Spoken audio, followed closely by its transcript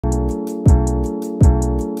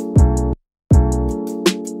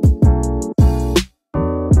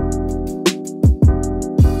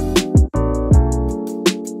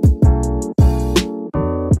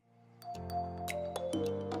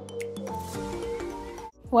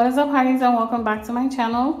What is up, hotties, and welcome back to my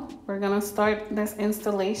channel. We're gonna start this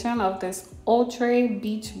installation of this Outre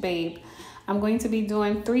Beach Babe. I'm going to be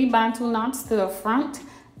doing 3 Bantu knots to the front,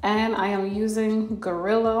 and I am using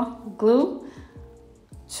Gorilla Glue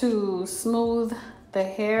to smooth the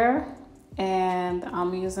hair, and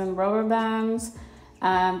I'm using rubber bands,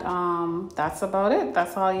 and that's about it.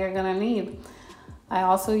 That's all you're gonna need. I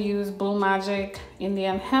also use Blue Magic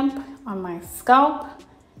Indian Hemp on my scalp.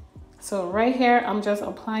 So right here, I'm just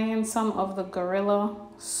applying some of the Gorilla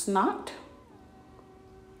Snot.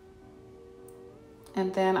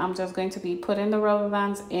 And then I'm just going to be putting the rubber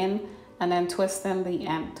bands in and then twisting the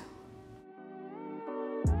end.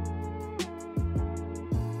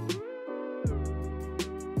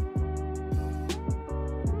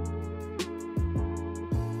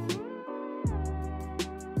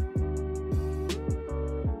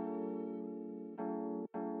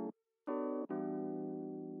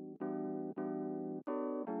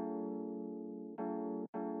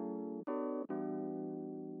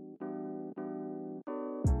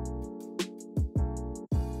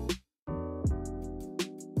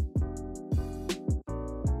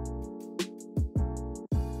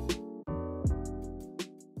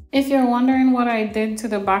 If you're wondering what I did to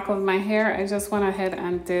the back of my hair, I just went ahead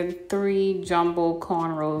and did 3 jumbo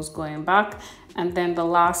cornrows going back. And then the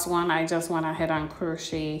last one, I just went ahead and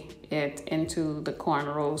crochet it into the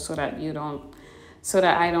cornrows so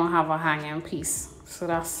that I don't have a hanging piece. So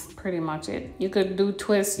that's pretty much it. You could do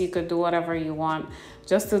twists, you could do whatever you want.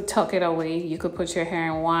 Just to tuck it away, you could put your hair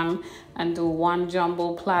in one and do 1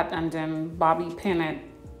 jumbo plait and then bobby pin it.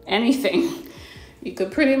 Anything. You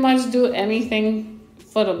could pretty much do anything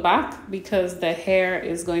for the back because the hair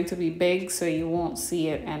is going to be big, so you won't see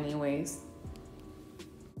it anyways.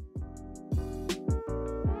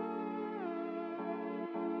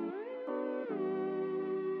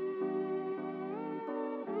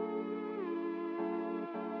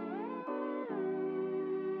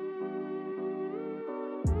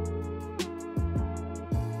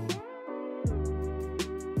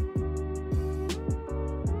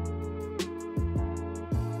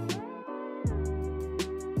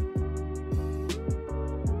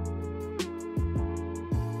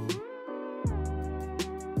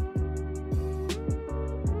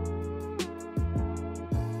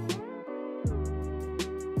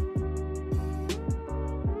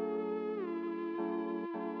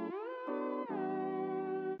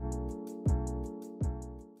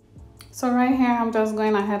 So right here, I'm just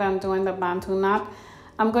going ahead and doing the Bantu knot.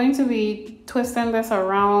 I'm going to be twisting this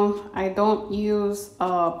around. I don't use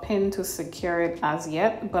a pin to secure it as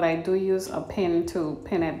yet, but I do use a pin to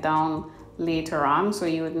pin it down later on. So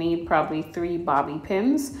you would need probably 3 bobby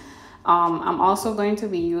pins. I'm also going to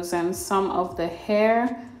be using some of the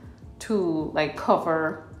hair to like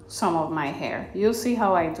cover some of my hair. You'll see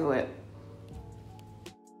how I do it.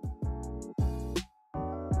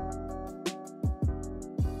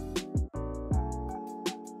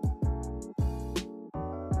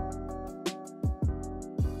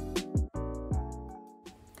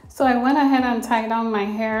 So I went ahead and tied down my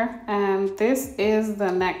hair, and this is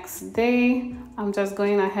the next day. I'm just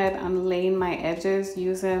going ahead and laying my edges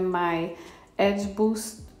using my edge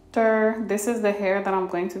booster. This is the hair that I'm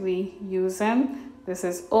going to be using. This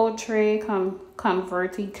is Outre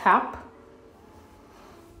Converti Cap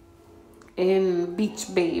in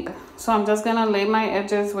Beach Babe. So I'm just gonna lay my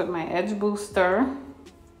edges with my edge booster.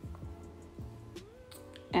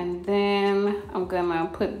 And then I'm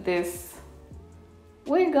gonna put this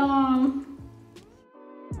wig on.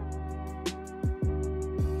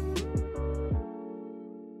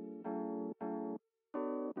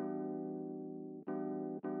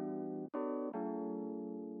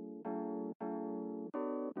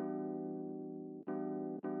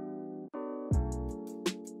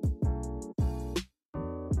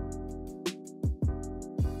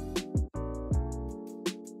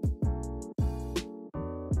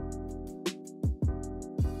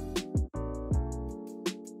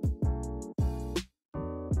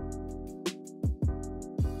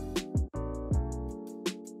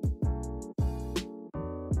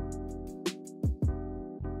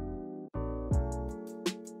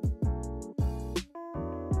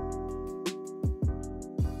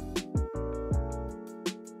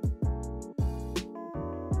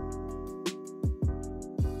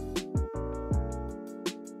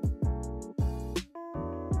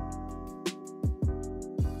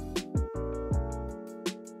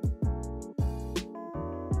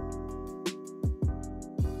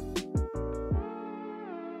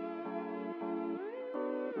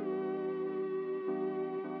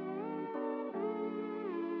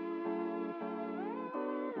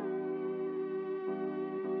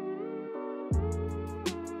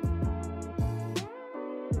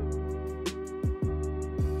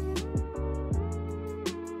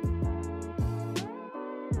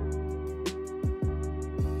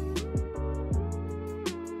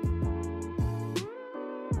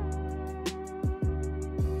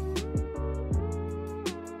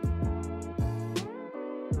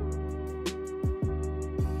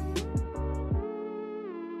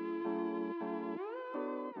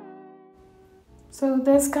 So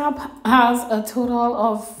this cap has a total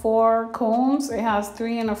of 4 combs. It has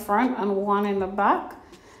 3 in the front and 1 in the back.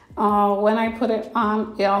 When I put it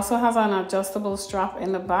on, it also has an adjustable strap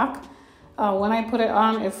in the back. When I put it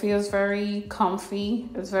on, it feels very comfy.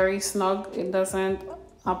 It's very snug. It doesn't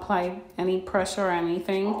apply any pressure or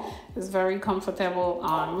anything. It's very comfortable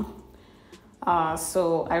on.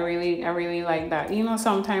 So I really like that. You know,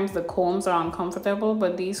 sometimes the combs are uncomfortable,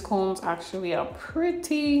 but these combs actually are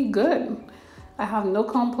pretty good. I have no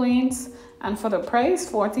complaints, and for the price,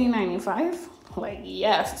 $14.95, like,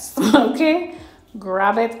 yes. Okay,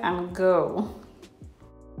 grab it and go.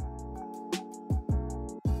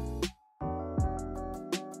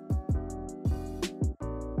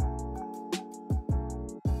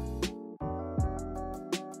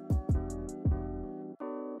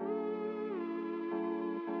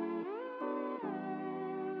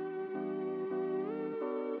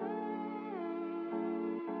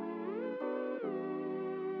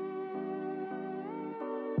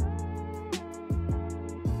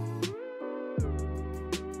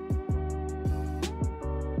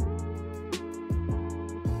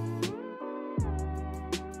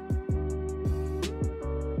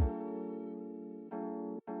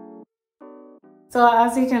 So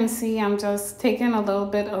as you can see, I'm just taking a little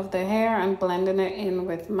bit of the hair and blending it in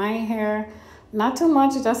with my hair. Not too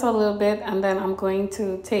much, just a little bit. And then I'm going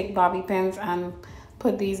to take bobby pins and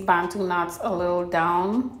put these Bantu knots a little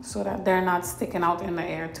down so that they're not sticking out in the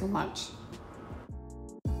air too much.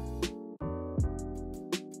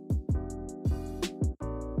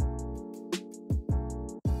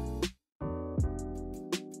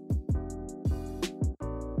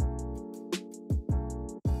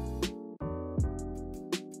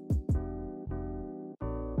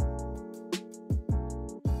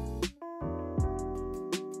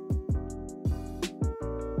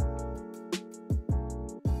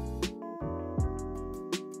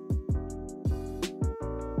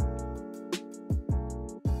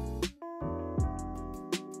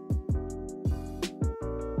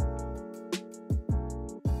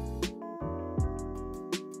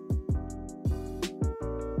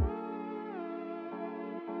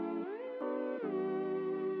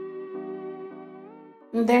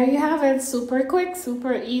 There you have it, super quick,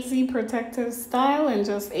 super easy protective style in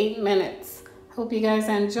just 8 minutes. Hope you guys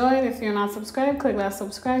enjoyed. If you're not subscribed, click that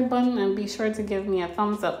subscribe button and be sure to give me a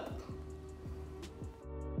thumbs up.